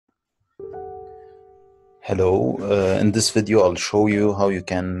Hello, in this video I'll show you how you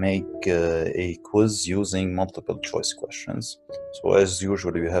can make a quiz using multiple choice questions. So as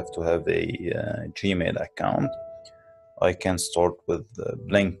usual you have to have a Gmail account. I can start with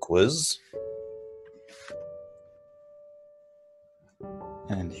blank quiz.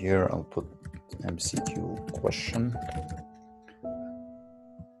 And here I'll put MCQ question.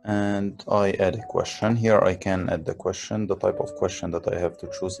 And I add a question. Here I can add the question. The type of question that I have to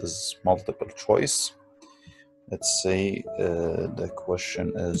choose is multiple choice. Let's say the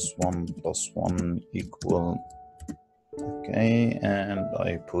question is 1 + 1 equal, okay, and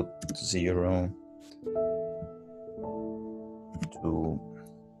I put 0, 2,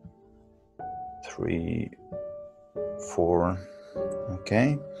 3, 4,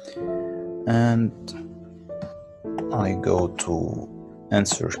 okay, and I go to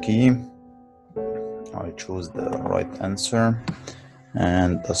answer key. I choose the right answer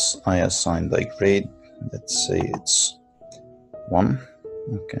and I assign the grade. Let's say it's 1,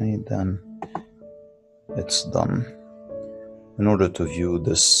 okay, then it's done. In order to view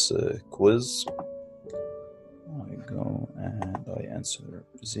this quiz, I go and I answer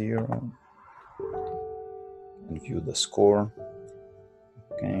 0 and view the score,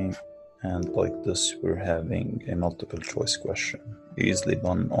 okay, and like this we're having a multiple choice question easily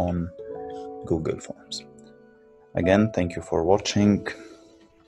done on Google Forms. Again, thank you for watching.